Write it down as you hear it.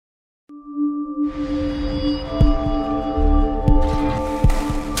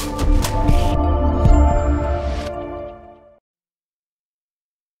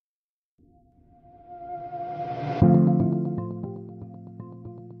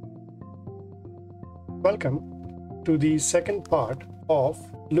Welcome to the second part of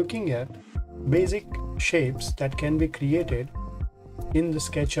looking at basic shapes that can be created in the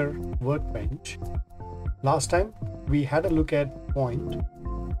Sketcher workbench. Last time we had a look at point,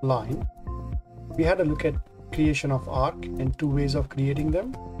 line. We had a look at creation of arc and two ways of creating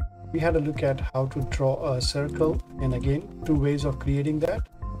them. We had a look at how to draw a circle and again two ways of creating that.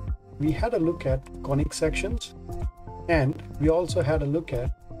 We had a look at conic sections and we also had a look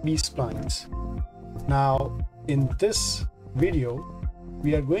at B-splines. Now in this video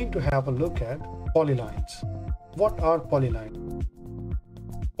we are going to have a look at polylines. What are polylines?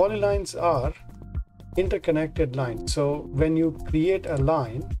 Polylines are interconnected lines. So when you create a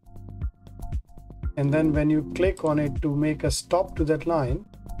line and then when you click on it to make a stop to that line,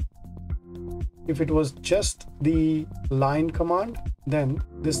 if it was just the line command, then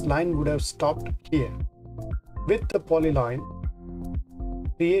this line would have stopped here. With the polyline,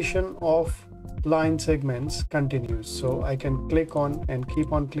 creation of line segments continues. So I can click on and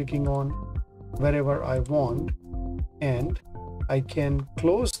keep on clicking on wherever I want, and I can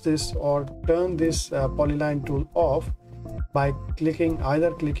close this or turn this polyline tool off by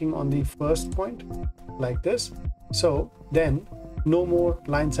either clicking on the first point like this. So then no more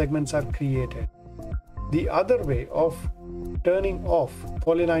line segments are created. The other way of turning off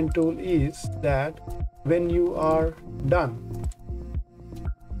polyline tool is that when you are done,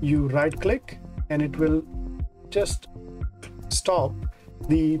 you right click and it will just stop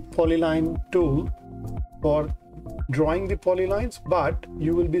the polyline tool for drawing the polylines, but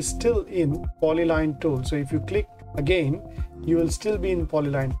you will be still in polyline tool. So if you click again, you will still be in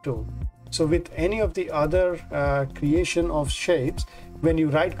polyline tool. So with any of the other creation of shapes, when you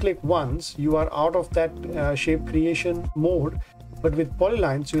right click once, you are out of that shape creation mode. But with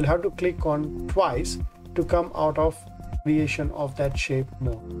polylines, you'll have to click on twice to come out of creation of that shape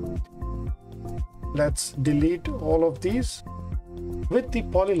mode. Let's delete all of these. With the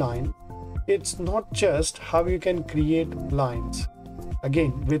polyline, it's not just how you can create lines.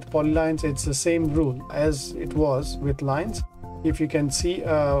 Again, with polylines, it's the same rule as it was with lines. If you can see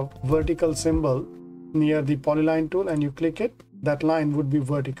a vertical symbol near the polyline tool and you click it, that line would be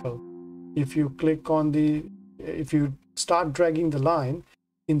vertical. If you click on if you start dragging the line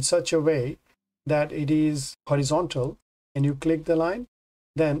in such a way that it is horizontal and you click the line,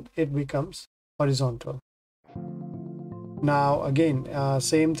 then it becomes horizontal. Now again,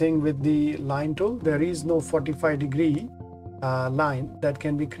 same thing with the line tool. There is no 45-degree line that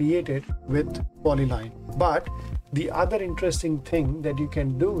can be created with polyline. But the other interesting thing that you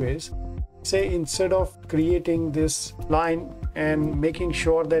can do is, say instead of creating this line and making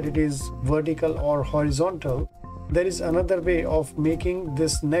sure that it is vertical or horizontal, there is another way of making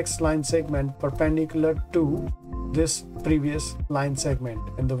this next line segment perpendicular to this previous line segment.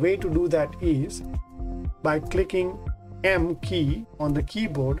 And the way to do that is by clicking M key on the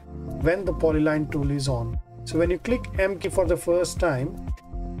keyboard when the polyline tool is on. So when you click M key for the first time,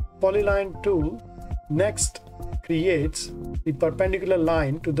 polyline tool next creates the perpendicular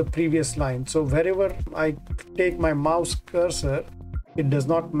line to the previous line. So wherever I take my mouse cursor, it does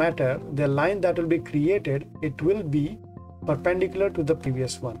not matter. The line that will be created, it will be perpendicular to the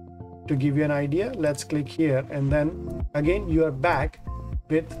previous one. To give you an idea, let's click here and then again you are back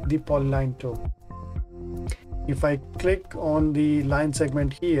with the polyline tool. If I click on the line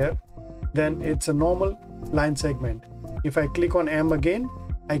segment here, then it's a normal line segment. If I click on M again,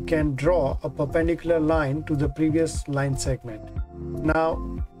 I can draw a perpendicular line to the previous line segment.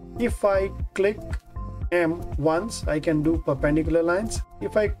 Now, if I click M once, I can do perpendicular lines.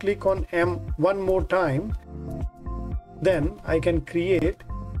 If I click on M one more time, then I can create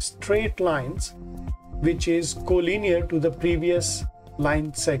straight lines which is collinear to the previous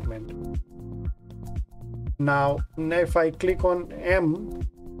line segment. Now if I click on M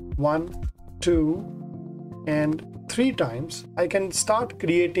 1, 2 and 3 times, I can start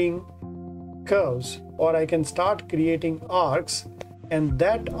creating curves or I can start creating arcs, and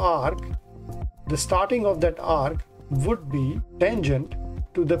that arc, the starting of that arc would be tangent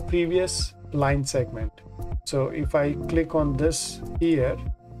to the previous line segment. So if I click on this here,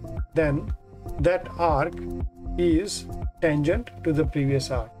 then that arc is tangent to the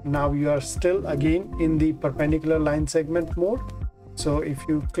previous arc. Now you are still again in the perpendicular line segment mode. So if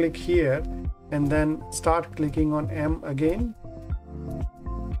you click here and then start clicking on M again,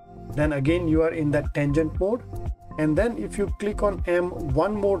 then again you are in that tangent mode. And then if you click on M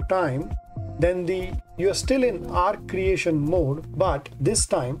one more time, then you are still in arc creation mode, but this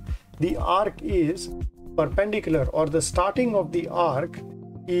time the arc is perpendicular, or the starting of the arc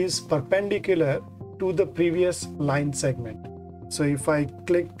is perpendicular to the previous line segment. So if I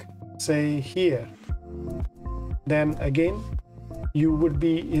click say here then again you would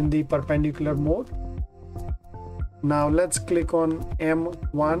be in the perpendicular mode. Now let's click on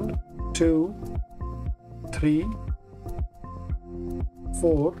M1, 2, 3,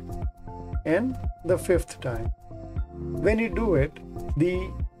 4 and the 5th time. When you do it,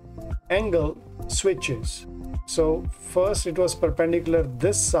 the angle switches. So first it was perpendicular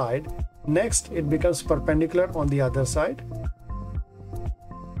this side, next it becomes perpendicular on the other side.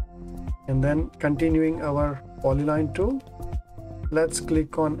 And then continuing our polyline tool, let's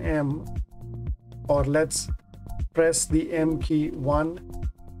click on M, or let's press the M key 1,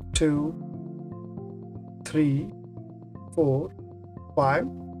 2, 3, 4, 5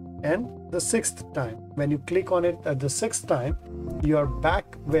 and the 6th time. When you click on it at the 6th time, you are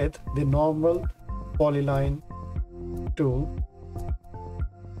back with the normal polyline tool.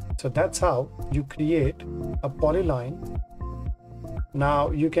 So that's how you create a polyline. Now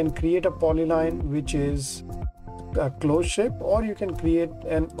you can create a polyline which is a closed shape, or you can create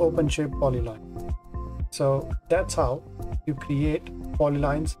an open shape polyline. So that's how you create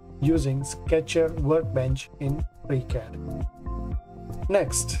polylines using Sketcher Workbench in FreeCAD.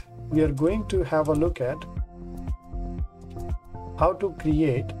 Next, we are going to have a look at how to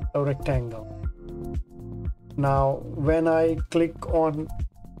create a rectangle. Now, when I click on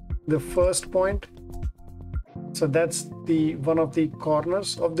the first point, so that's the one of the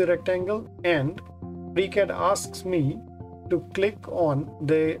corners of the rectangle, and FreeCAD asks me to click on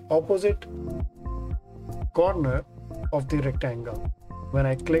the opposite corner of the rectangle. When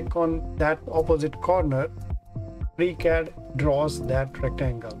I click on that opposite corner, FreeCAD draws that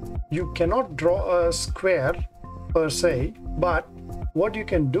rectangle. You cannot draw a square per se, but what you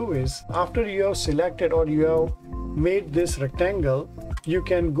can do is, after you have selected or you have made this rectangle, you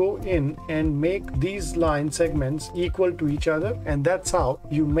can go in and make these line segments equal to each other, and that's how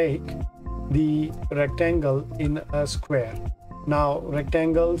you make the rectangle in a square. Now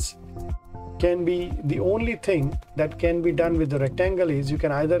rectangles can be, the only thing that can be done with the rectangle is you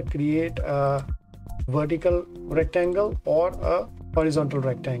can either create a vertical rectangle or a horizontal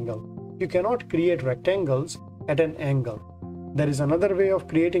rectangle. You cannot create rectangles at an angle. There is another way of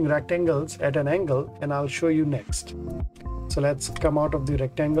creating rectangles at an angle, and I'll show you next. So let's come out of the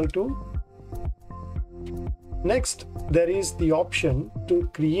rectangle tool. Next, there is the option to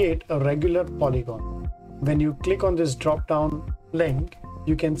create a regular polygon. When you click on this drop down link,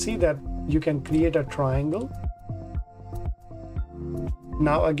 you can see that you can create a triangle.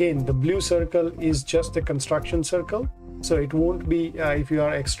 Now again, the blue circle is just a construction circle, so it won't be if you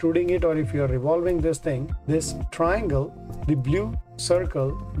are extruding it or if you are revolving this thing, this triangle, the blue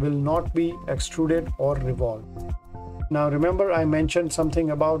circle will not be extruded or revolved. Now remember, I mentioned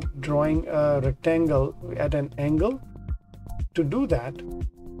something about drawing a rectangle at an angle. To do that,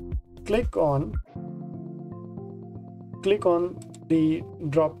 click on the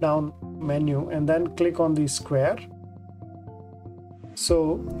drop down menu and then click on the square.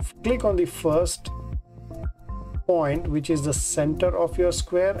 So click on the first point, which is the center of your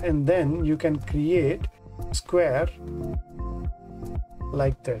square, and then you can create square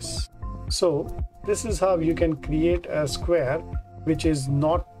like this. So this is how you can create a square which is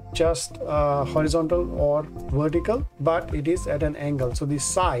not just horizontal or vertical, but it is at an angle. So the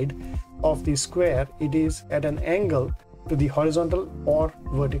side of the square, it is at an angle to the horizontal or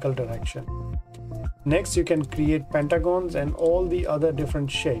vertical direction. Next, you can create pentagons and all the other different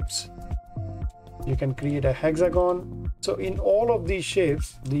shapes. You can create a hexagon. So in all of these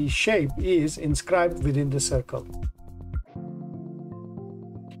shapes, the shape is inscribed within the circle.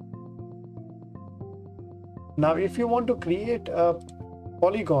 Now, if you want to create a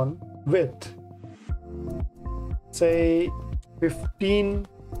polygon with, say, 15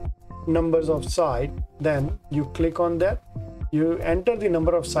 numbers of sides, then you click on that. You enter the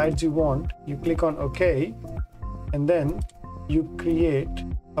number of sides you want, you click on OK, and then you create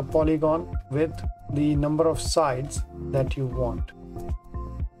a polygon with the number of sides that you want.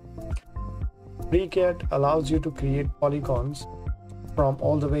 FreeCAD allows you to create polygons from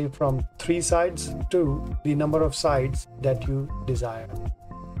all the way from 3 sides to the number of sides that you desire.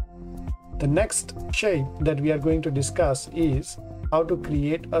 The next shape that we are going to discuss is how to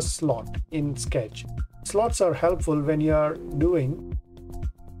create a slot in Sketch. Slots are helpful when you are doing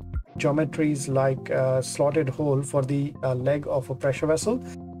geometries like a slotted hole for the leg of a pressure vessel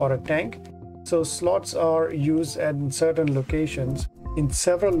or a tank. So slots are used at certain locations, in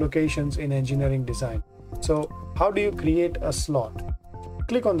several locations in engineering design. So how do you create a slot?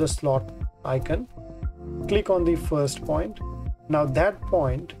 Click on the slot icon, click on the first point. Now that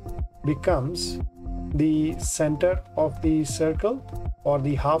point becomes the center of the circle or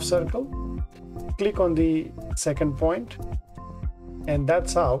the half circle. click on the second point, and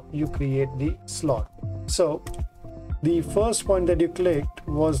that's how you create the slot. So the first point that you clicked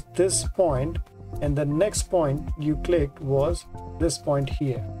was this point, and the next point you clicked was this point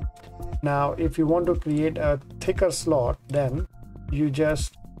here. Now if you want to create a thicker slot, then you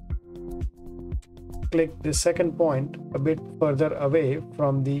just click the second point a bit further away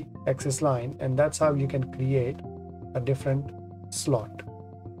from the axis line, and that's how you can create a different slot.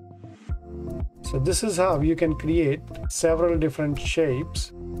 So this is how you can create several different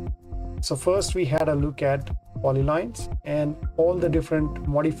shapes. So first we had a look at polylines and all the different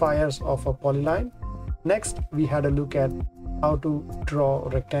modifiers of a polyline. Next we had a look at how to draw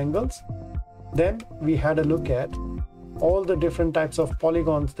rectangles. Then we had a look at all the different types of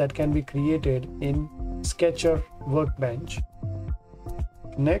polygons that can be created in Sketcher workbench.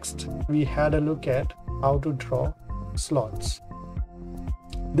 Next we had a look at how to draw slots.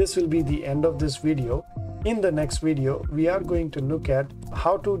 This will be the end of this video. In the next video we are going to look at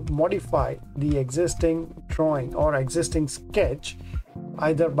how to modify the existing drawing or existing sketch,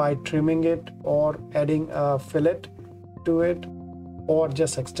 either by trimming it or adding a fillet to it or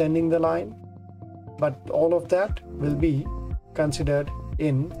just extending the line. But all of that will be considered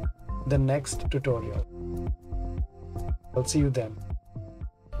in the next tutorial. I'll see you then.